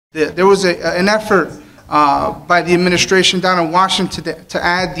There was an effort by the administration down in Washington to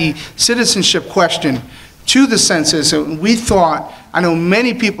add the citizenship question to the census, and we thought, I know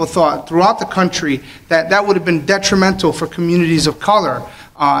many people thought throughout the country, that that would have been detrimental for communities of color.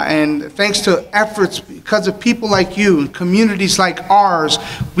 And thanks to efforts, because of people like you, communities like ours,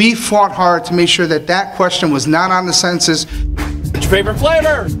 we fought hard to make sure that that question was not on the census. What's your favorite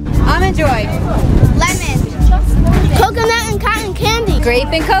flavor? Almond Joy. Lemon. Coconut and cotton candy. Grape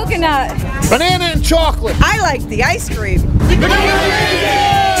and coconut. Banana and chocolate. I like the ice cream.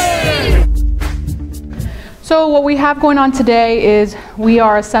 So what we have going on today is we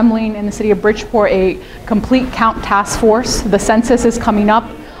are assembling in the city of Bridgeport a complete count task force. The census is coming up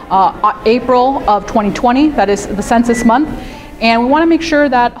April of 2020. That is the census month. And we want to make sure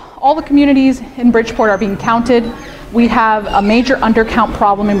that all the communities in Bridgeport are being counted. We have a major undercount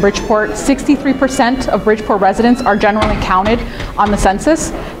problem in Bridgeport. 63% of Bridgeport residents are generally counted on the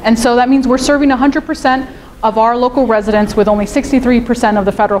census. And so that means we're serving 100% of our local residents with only 63% of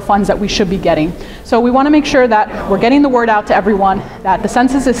the federal funds that we should be getting. So we want to make sure that we're getting the word out to everyone that the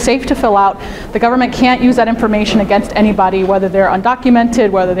census is safe to fill out. The government can't use that information against anybody, whether they're undocumented,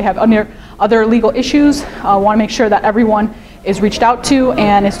 whether they have other legal issues. Want to make sure that everyone is reached out to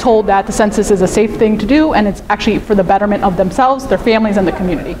and is told that the census is a safe thing to do, and it's actually for the betterment of themselves, their families, and the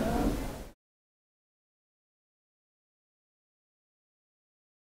community.